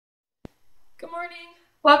Good morning.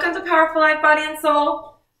 Welcome to Powerful Life, Body and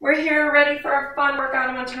Soul. We're here ready for a fun workout.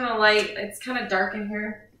 I'm gonna turn on a light. It's kind of dark in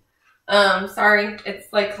here. Sorry,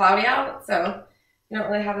 it's like cloudy out, so you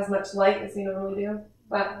don't really have as much light as you normally do.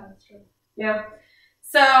 But yeah.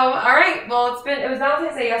 So, all right. Well, it was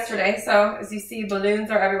Valentine's Day yesterday, so as you see,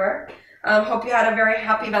 balloons are everywhere. Hope you had a very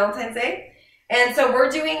happy Valentine's Day. And so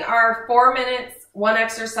we're doing our 4 minutes, one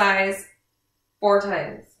exercise, 4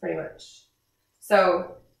 times, pretty much.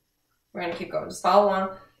 So we're gonna keep going. Just follow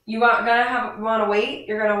along. You want to weight.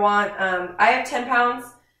 You're gonna want. I have 10 pounds.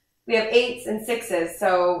 We have 8s and 6s,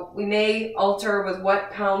 so we may alter with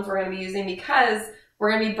what pounds we're gonna be using because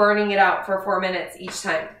we're gonna be burning it out for 4 minutes each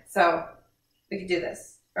time. So we can do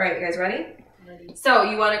this. All right, you guys ready? Ready. So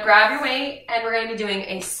you want to grab your weight, and we're gonna be doing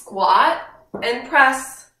a squat and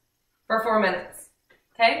press for 4 minutes.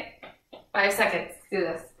 Okay? 5 seconds. Do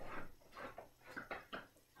this.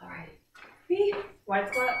 All right. Whee. Wide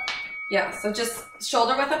squat. Yeah, so just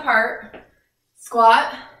shoulder width apart,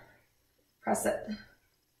 squat, press it,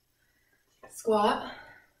 squat,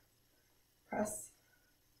 press.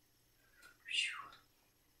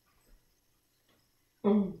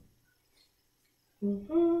 Like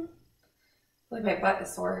my butt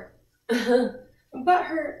is sore. My butt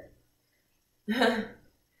hurt.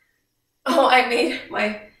 Oh, I made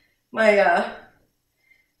my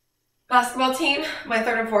basketball team, my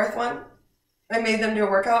 3rd and 4th one. I made them do a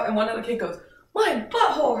workout, and one of the kids goes, "My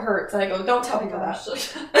butthole hurts." And I go, "Don't tell people that."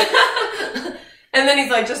 And then he's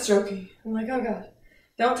like, "Just joking." I'm like, "Oh God,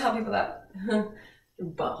 don't tell people that." Your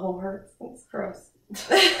butthole hurts. It's gross.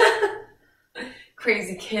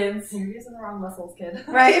 Crazy kids. You're using the wrong muscles, kid.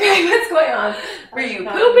 Right? What's going on? Were you pooping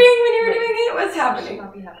when you were doing it? What's happening? Should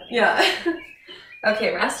not be happening. Yeah.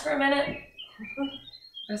 Okay, rest for a minute.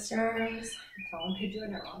 Rest your arms. Tell them you're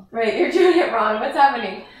doing it wrong. Right, you're doing it wrong. What's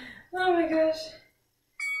happening? Oh my gosh.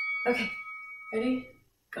 Okay, ready?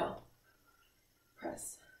 Go.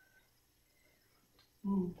 Press.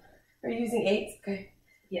 Are you using 8s? Okay.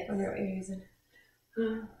 Yes. I wonder what you're using.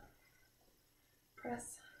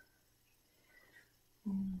 Press.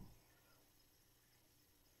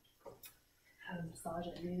 Have a massage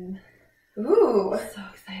at noon. Ooh. So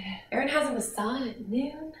excited. Erin has a massage at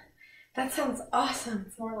noon. That sounds awesome.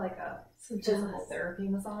 It's more like a So physical jealous. therapy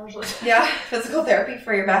massage. Yeah, physical therapy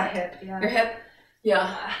for your back. Hip, yeah. Your hip?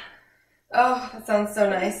 Yeah. Oh, that sounds so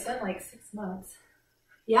nice. It's been like 6 months.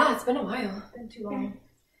 Yeah, it's been a while. It's been too long.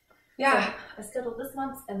 Yeah. So I scheduled this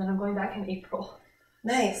month, and then I'm going back in April.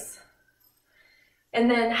 Nice.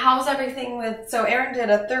 And then how's everything with, so Erin did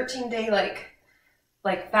a 13-day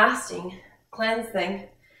like fasting cleanse thing.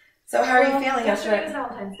 So how are you feeling after yesterday it? was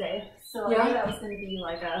Valentine's Day, so Yeah. I knew that was going to be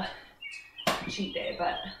like a cheat day,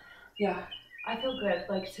 but Yeah. I feel good.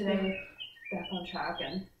 Like today, back on track,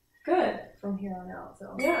 and Good. from here on out.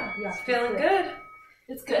 So Yeah. yeah, It's feeling good.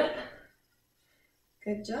 It's good.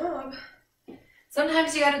 Good job.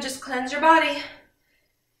 Sometimes you gotta just cleanse your body.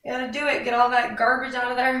 You gotta do it. Get all that garbage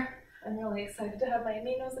out of there. I'm really excited to have my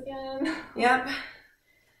aminos again. Yep.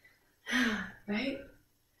 Right?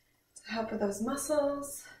 To help with those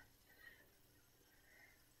muscles.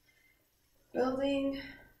 Building.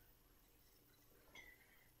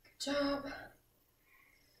 Good job.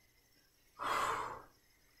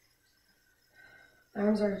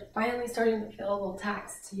 Arms are finally starting to feel a little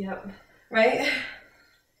taxed. Yep. Right?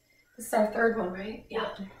 This is our 3rd one, right?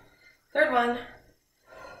 Yeah. 3rd one.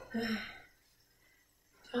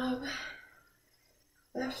 Job.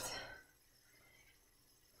 Left.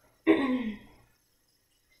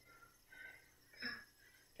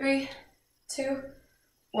 3, 2,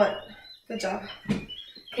 1. Good job.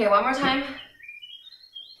 Okay, one more time.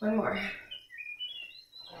 One more.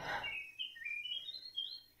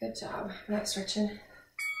 Good job. I'm not stretching.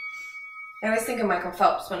 I always think of Michael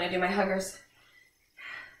Phelps when I do my huggers.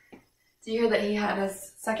 Did you hear that he had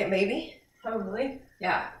his 2nd baby? Oh, really?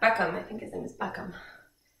 Yeah, Beckham. I think his name is Beckham.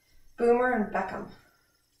 Boomer and Beckham.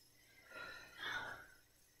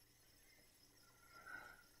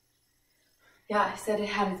 Yeah, I said it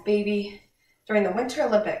had his baby during the Winter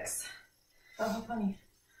Olympics. Oh, how funny.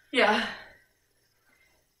 Yeah.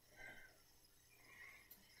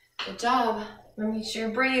 Good job. Make sure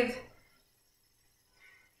you breathe.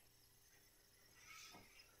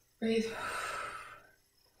 Breathe.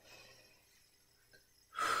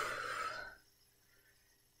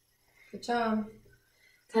 Good job.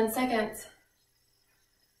 10 seconds.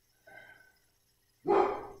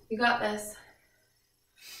 You got this.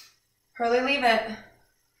 Hurley, leave it.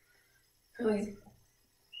 Hurley's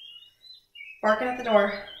barking at the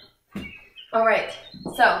door. All right,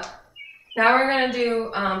 so now we're gonna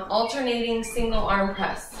do alternating single arm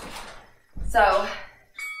press. So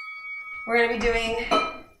we're gonna be doing,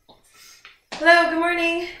 hello, good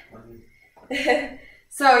morning.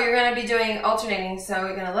 So you're gonna be doing alternating. So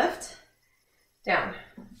you're gonna lift, down,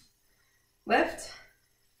 lift,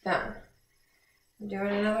 down. I'm doing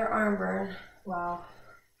another arm burn. Wow.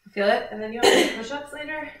 Feel it? And then you have to do push-ups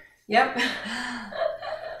later? Yep.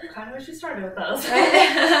 Kind of wish we started with those.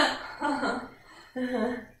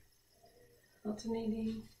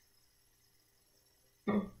 Alternating.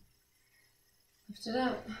 Lift it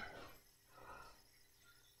up.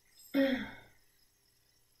 Good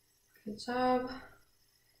job.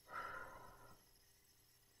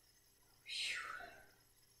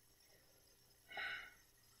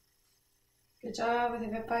 Good job. I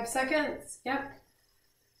think we have 5 seconds. Yep.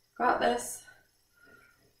 Got this.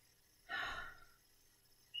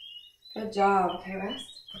 Good job. Okay, rest.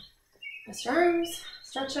 Rest your arms.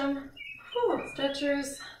 Stretch them. Whew.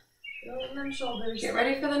 Stretchers. Building them shoulders. Get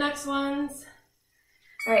ready for the next ones.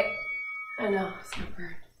 All right. I know. It's gonna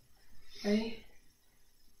burn. Ready?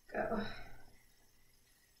 Go.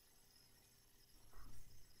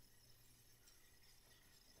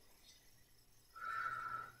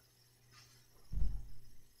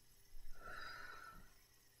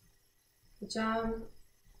 Good job.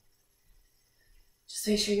 Just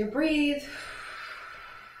make sure you breathe.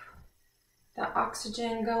 That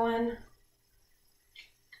oxygen going.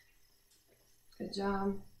 Good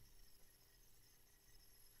job.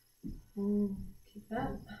 Keep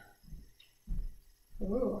that.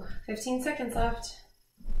 Ooh, 15 seconds left.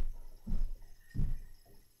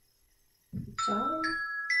 Good job.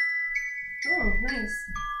 Oh, nice.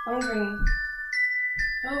 Phone's ringing.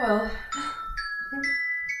 Oh well.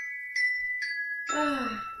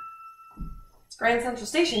 It's Grand Central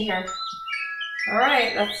Station here. All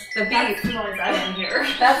right, that's the beep. That's the noise I can hear.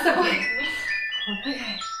 That's the beep.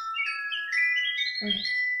 Okay.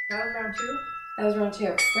 That was round 2? That was round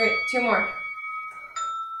 2. Wait, 2 more.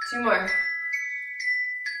 2 more.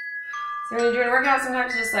 So when you're doing a workout,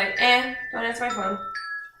 sometimes it's just like, don't answer my phone.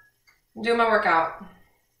 I'm doing my workout,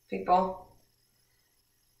 people.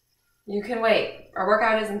 You can wait. Our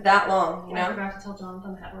workout isn't that long, you know? I forgot to tell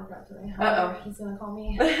Jonathan I had a workout today. Uh-oh. He's gonna call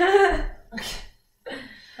me.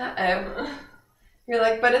 Uh-oh. You're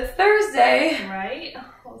like, but it's Thursday. Right?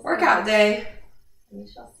 Workout day. We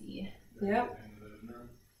shall see. Yep.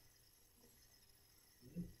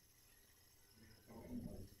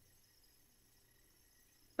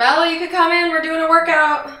 Bella, you could come in. We're doing a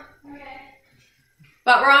workout. Okay.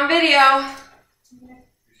 But we're on video. Okay.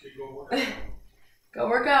 You should go work out. Go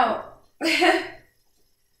work out.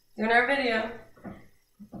 Doing our video.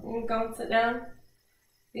 You can go and sit down.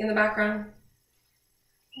 Be in the background.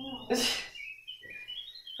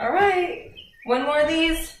 All right. 1 more of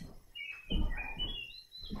these.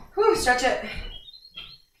 Whew, stretch it.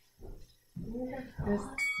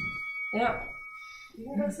 Yeah. You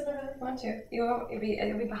can go sit over there if you want to. You'll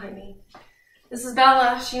be behind me. This is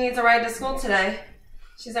Bella. She needs a ride to school today.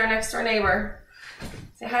 She's our next door neighbor.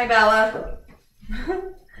 Say hi, Bella.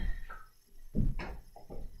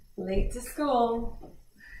 Late to school.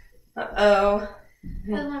 Uh-oh.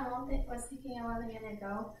 Because my mom was thinking I wasn't going to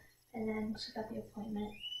go, and then she got the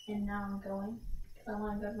appointment, and now I'm going because I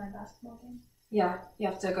want to go to my basketball game. Yeah, you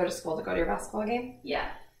have to go to school to go to your basketball game?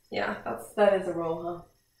 Yeah. Yeah, that is a rule, huh?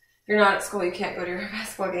 If you're not at school, you can't go to your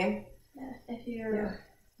basketball game. Yeah. If you're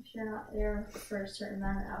not there for a certain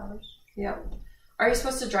amount of hours. Yep. Are you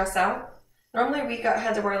supposed to dress out? Normally we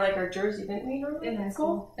had to wear like our jersey, didn't we? Normally? In high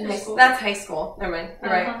school. In high school. That's high school. Never mind.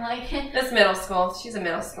 You're right. I'm like, That's middle school. She's in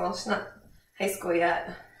middle school. She's not high school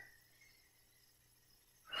yet.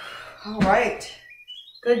 All right.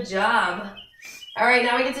 Good job. All right,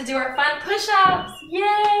 now we get to do our fun push-ups.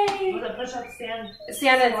 Yay! Was it push-up, stand?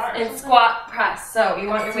 Stand and squat press. So you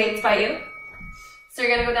want your weights by you. So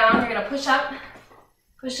you're gonna go down, you're gonna push up,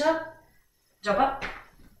 jump up,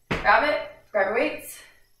 grab it, grab your weights,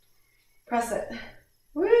 press it.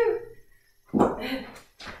 Woo!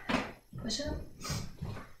 Push up,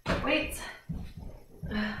 weights,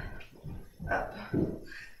 up,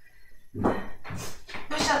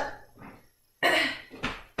 push up,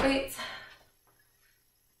 weights,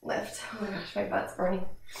 lift. Oh my gosh, my butt's burning.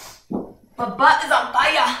 My butt is on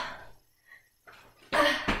fire.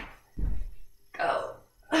 Go.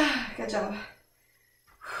 Good job.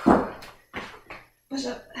 Push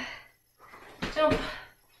up. Jump.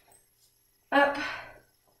 Up.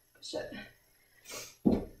 Push it.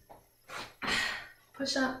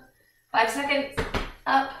 Push up. 5 seconds.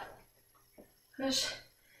 Up. Push.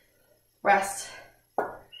 Rest.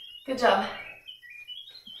 Good job.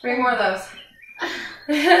 3 more of those.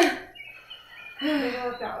 Did you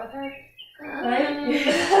work out with her? Right?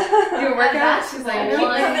 You a workout? She's like, Keep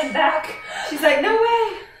coming back. She's like, no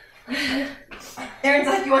way. Erin's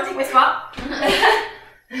like, you want to take my spot?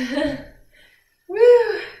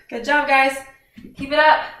 Woo! Good job, guys. Keep it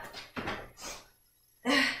up.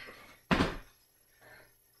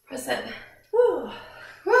 Press it. Woo!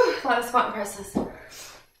 Woo! A lot of squat and presses.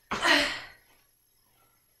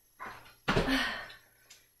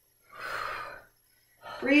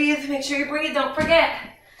 Breathe. Make sure you breathe. Don't forget.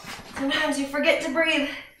 Sometimes you forget to breathe.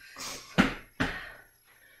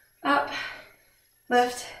 Up.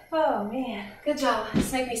 Lift. Oh man. Good job.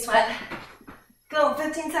 Just make me sweat. Go.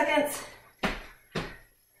 15 seconds.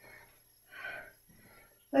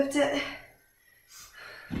 Lift it.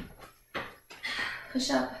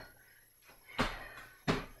 Push up.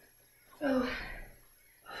 Go.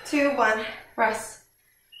 2, 1. Rest.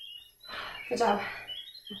 Good job.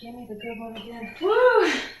 You gave me the good one again.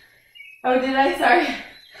 Woo! Oh, did I? Sorry.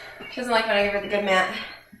 She doesn't like when I give her the good mat.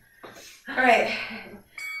 All right.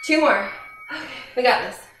 2 more. Okay. We got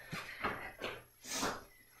this.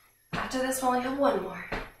 After this, we only have 1 more.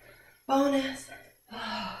 Bonus.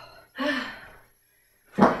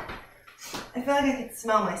 I feel like I can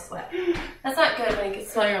smell my sweat. That's not good when you can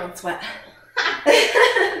smell your own sweat.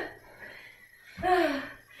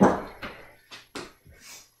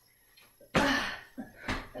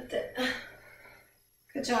 That's it.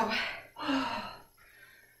 Good job.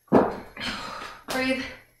 Breathe.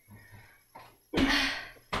 You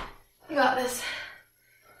got this.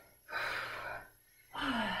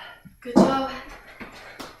 Good job.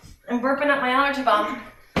 I'm burping up my allergy bomb.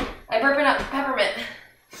 I'm burping up peppermint.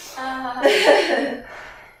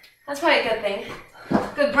 That's probably a good thing.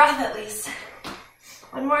 Good breath at least.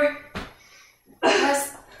 1 more.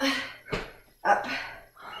 Press. Up.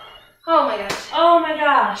 Oh my gosh. Oh my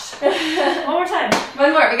gosh. One more time.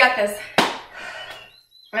 1 more. We got this.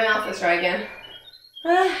 My mouth is dry again.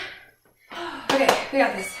 Okay, we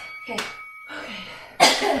got this. Okay.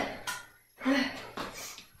 Okay.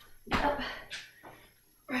 Up.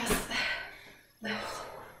 Press. Lift.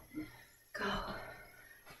 Go.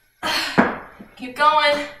 Keep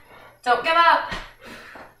going. Don't give up.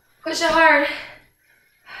 Push it hard.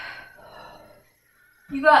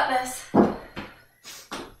 You got this.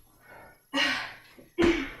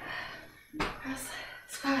 Press.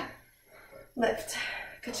 Squat. Lift.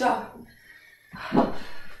 Good job.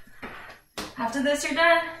 After this, you're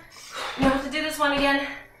done. You don't have to do this one again.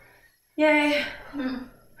 Yay.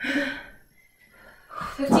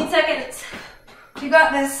 15 seconds. You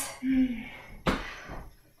got this.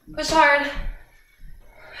 Push hard.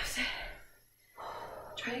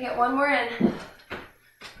 Try to get 1 more in.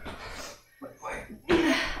 1 more.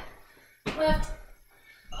 Lift.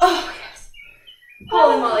 Oh, yes.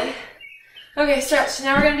 Holy moly. Okay, stretch.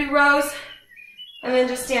 Now we're going to do rows and then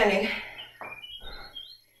just standing.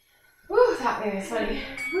 Woo, that made me sweaty.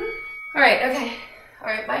 All right, okay. All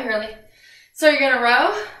right, bye, Hurley. So you're going to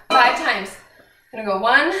row 5 times. Going to go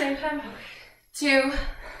 1, Same time. 2,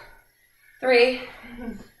 3,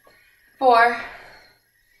 4,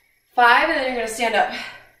 5, and then you're going to stand up.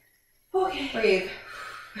 Okay. Breathe.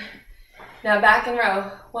 Now back and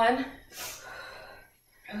row. 1,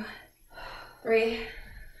 2, 3,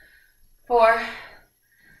 4,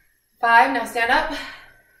 5. Now stand up.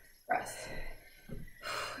 Rest.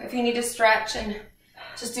 If you need to stretch and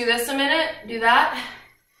just do this a minute, do that.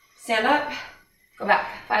 Stand up. Go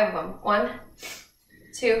back. 5 of them. 1,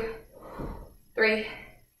 2, 3,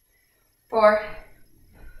 4,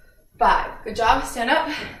 5. Good job. Stand up.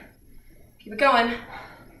 Keep it going.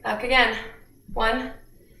 Back again. 1,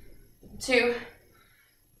 2,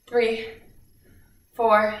 3,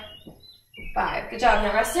 4, 5. Good job.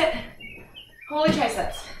 Now rest it. Holy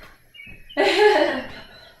triceps.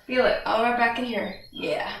 Feel it all right back in here.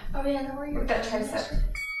 Yeah. Oh yeah, that where you were Work that burning tricep. yesterday?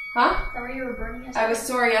 Huh? That where you were burning yesterday? I was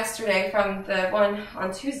sore yesterday from the one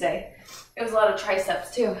on Tuesday. It was a lot of triceps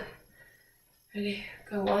too. Ready?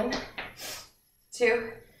 Go 1,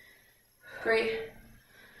 2, 3,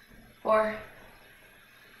 4,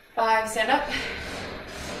 5. Stand up.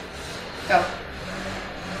 Go.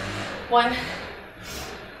 1,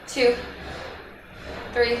 2,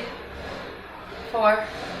 3, 4,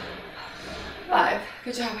 5.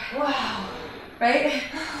 Good job. Wow. Right?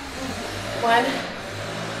 1,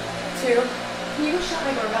 2. Can you go shut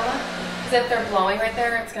my door, Bella? Because if they're blowing right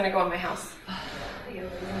there, it's going to go in my house.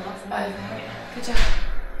 5. Good job.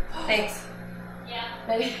 Thanks. Yeah.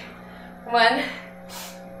 Ready? 1,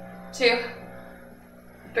 2,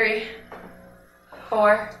 3,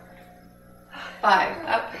 4, 5.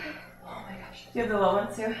 Up. Oh my gosh. You have the low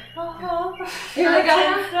ones too? Oh. Here we go.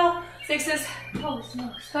 No. 6s. Holy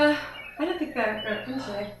smokes. I don't think they're going to come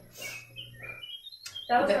today.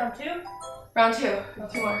 That was Okay. round 2? Round 2. No,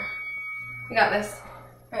 2 more. You got this.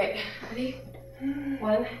 All right, ready?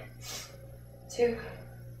 1, 2,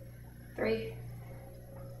 3,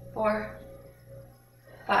 4,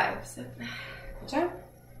 5, 7. Good job.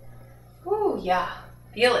 Ooh, yeah.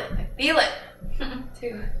 Feel it. I feel it.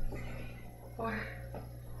 2, 4,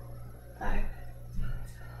 5.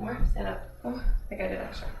 More. Stand up. Oh, I think I did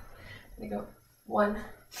extra. Let me go. 1,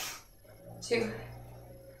 2,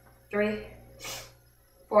 3,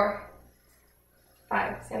 4,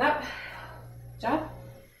 5. Stand up. Good job.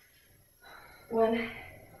 1,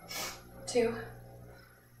 2,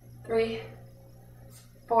 3,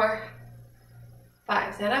 4,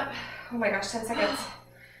 5. Stand up. Oh my gosh, 10 seconds.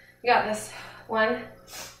 You got this. 1,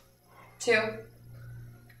 2,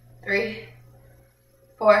 3,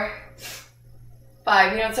 4,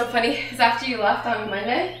 5. You know what's so funny is after you left on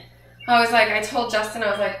Monday, I told Justin, I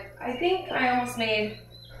was like, I think I almost made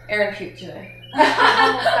Aaron puke today.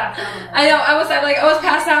 I know, I was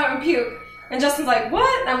passed out and puke. And Justin's like,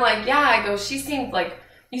 what? And I'm like, yeah. I go, you seemed like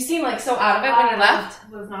so out of it when you left.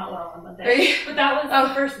 Was not well on Monday. But that was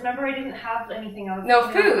the first, remember I didn't have anything. I was no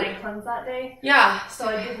food. My cleanse that day. Yeah. So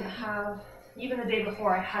I didn't have, even the day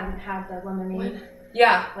before I hadn't had the lemonade.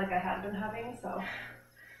 Yeah. Like I had been having, so.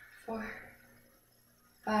 4,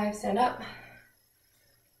 5, stand up.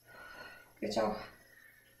 Good job.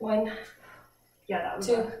 1. Yeah, that was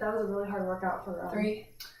 2. That was a really hard workout for 3,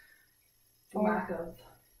 4. lack of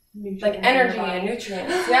nutrients. Like energy and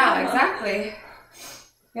nutrients. Yeah, exactly.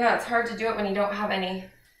 Yeah, it's hard to do it when you don't have any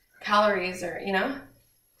calories or, you know.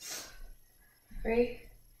 3,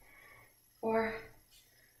 4,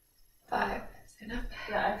 5. Stand up.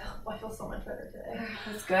 Yeah, I feel so much better today.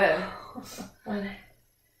 That's good. 1,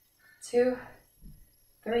 2,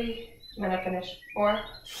 3. I'm gonna finish. 4,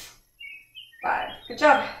 5. Good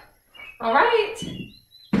job. All right.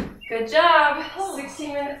 Good job.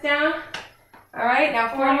 16 minutes down. All right,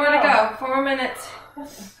 now 4 more to go. 4 more minutes.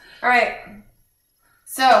 All right.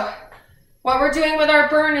 So, what we're doing with our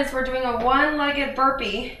burn is we're doing a one-legged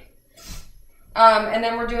burpee, and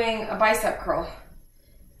then we're doing a bicep curl.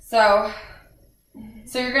 So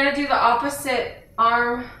you're gonna do the opposite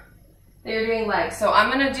arm that you're doing leg. So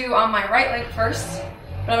I'm gonna do on my right leg first,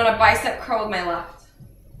 but I'm gonna bicep curl with my left.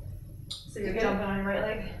 So you're jumping on your right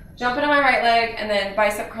leg? Jumping on my right leg and then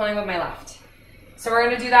bicep curling with my left. So we're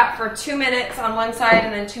gonna do that for 2 minutes on one side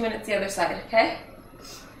and then 2 minutes the other side, okay?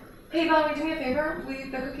 Hey, Bella, do me a favor?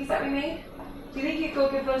 The cookies that we made, do you think you could go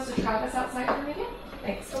give those to Travis outside for me?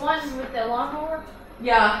 Thanks. The one with the lawnmower?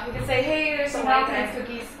 Yeah, you can say, hey, there's some Valentine's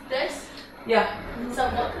cookies. This? Yeah.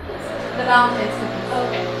 Some what cookies? The Valentine's cookies.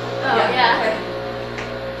 Okay. Oh, yeah. Okay.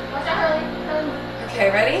 Watch out, Harley. Okay,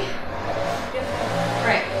 ready?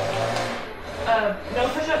 Right. No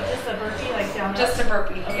push-up, just a burpee, like down. Just a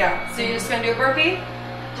burpee, yeah. So you're just gonna do a burpee,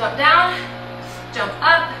 jump down, jump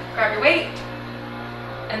up, grab your weight,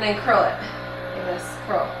 and then curl it. Like this,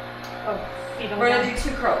 curl. Oh, feet on We're down. gonna do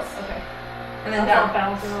 2 curls. Okay. And then That's down.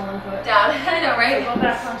 balancing on one foot. Down, I know, right? So go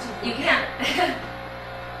back on 2 feet. You can't.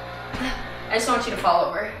 I just want you to fall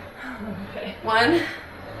over. Okay. 1,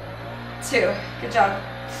 2, good job.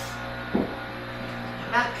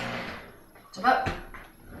 Back, jump up,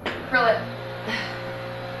 curl it.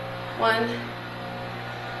 1,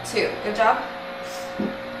 2, good job.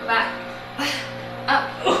 Go back, up.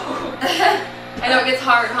 I know it gets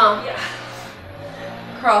hard, huh? Yeah.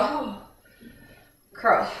 Curl,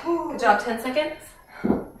 curl. Good job, 10 seconds.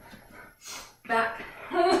 Back,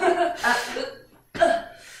 up,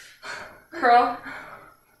 curl,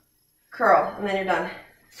 curl, and then you're done.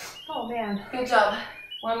 Oh man. Good job.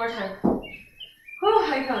 One more time. Whew,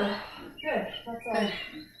 how you feeling? Good. That's Good.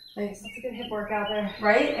 Nice. That's a good hip workout there.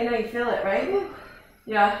 Right? I know you feel it, right?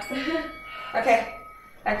 Yeah. Okay.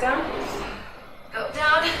 Back down. Go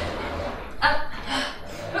down. Up.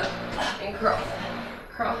 And curl.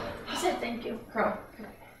 Curl. I said thank you. Curl.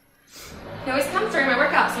 He always comes during my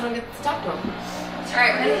workout, so I don't get to talk to him. All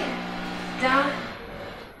right, ready? Down.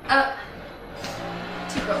 Up.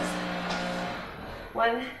 2 curls.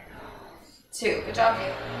 1, 2. Good job.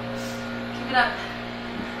 Keep it up.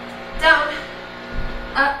 Down.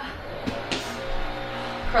 Up.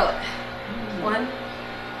 Curl it. 1,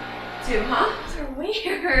 2. Huh? Those are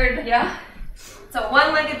weird. Yeah? So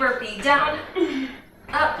one-legged burpee. Down.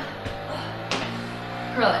 Up.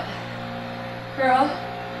 Curl it. Curl.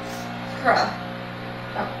 Curl.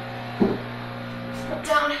 Up.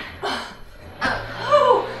 Down. Up.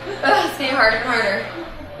 It's getting harder and harder.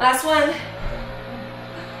 Last one.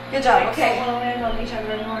 Good job. Okay. Don't want to land on each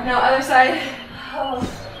other anymore. Now other side. Oh.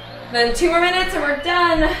 Then 2 more minutes and we're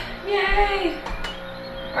done. Yay!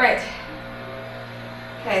 All right.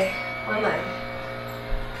 Okay, one leg.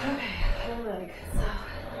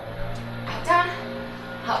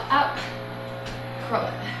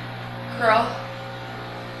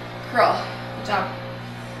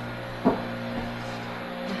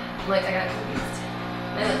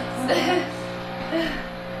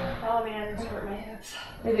 Oh man, it's hurt my hips.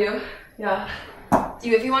 They do? Yeah.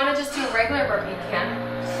 If you want to just do a regular burpee, you can.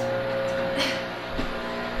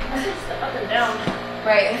 It's just the up and down.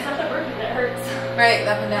 Right. It's not the burpee that hurts. Right,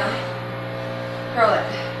 up and down. Curl it.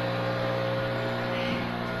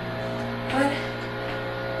 One.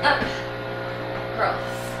 Up. Curl.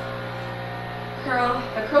 Curl.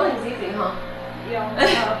 The curling's easy, huh? Yeah.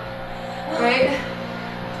 Right?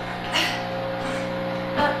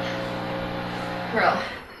 Up. Curl.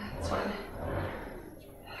 That's one.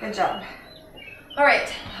 Good job. All right.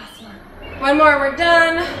 One more. We're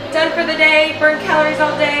done. Done for the day. Burn calories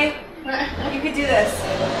all day. You could do this.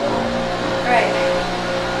 All right.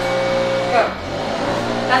 Go.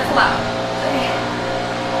 That's allowed. Okay.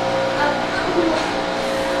 Up.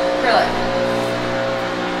 Curl it.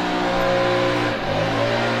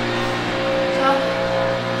 Up.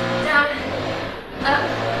 Down. Up.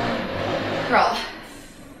 Curl.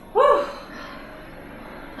 Woo.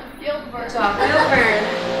 I feel the burn. Good job. Feel the burn.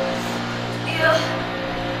 Feel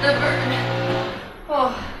the burn.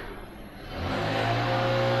 Oh.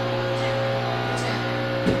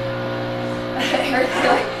 It hurts.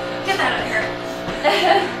 You're like, get that out of here.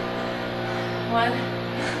 1,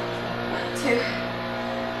 2.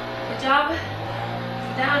 Good job.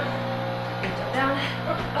 Down. Good job. Down.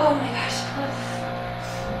 Oh my gosh.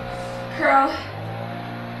 Curl.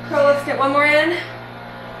 Curl. Let's get one more in.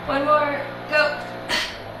 One more. Go.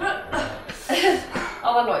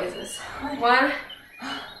 All the noises. 1,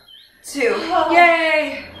 2.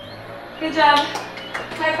 Yay! Good job.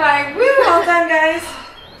 High five. Woo! All done, guys.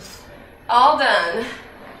 All done.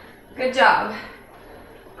 Good job.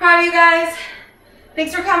 Proud of you guys.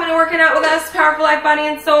 Thanks for coming and working out with us, Powerful Life Body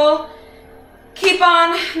and Soul. Keep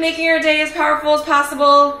on making your day as powerful as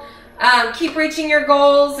possible. Keep reaching your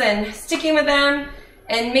goals and sticking with them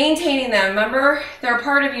and maintaining them. Remember, they're a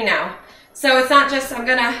part of you now. So it's not just, I'm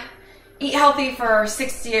gonna eat healthy for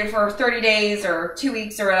 60 or for 30 days or 2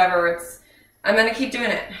 weeks or whatever. I'm gonna keep doing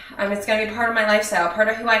it. It's gonna be part of my lifestyle, part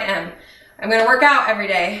of who I am. I'm gonna work out every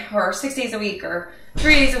day, or 6 days a week, or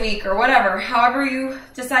 3 days a week, or whatever, however you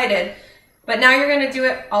decided. But now you're gonna do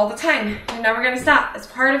it all the time. You're never gonna stop. It's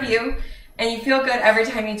part of you, and you feel good every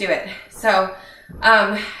time you do it. So,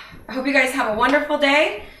 I hope you guys have a wonderful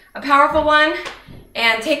day, a powerful one,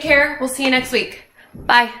 and take care. We'll see you next week.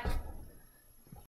 Bye.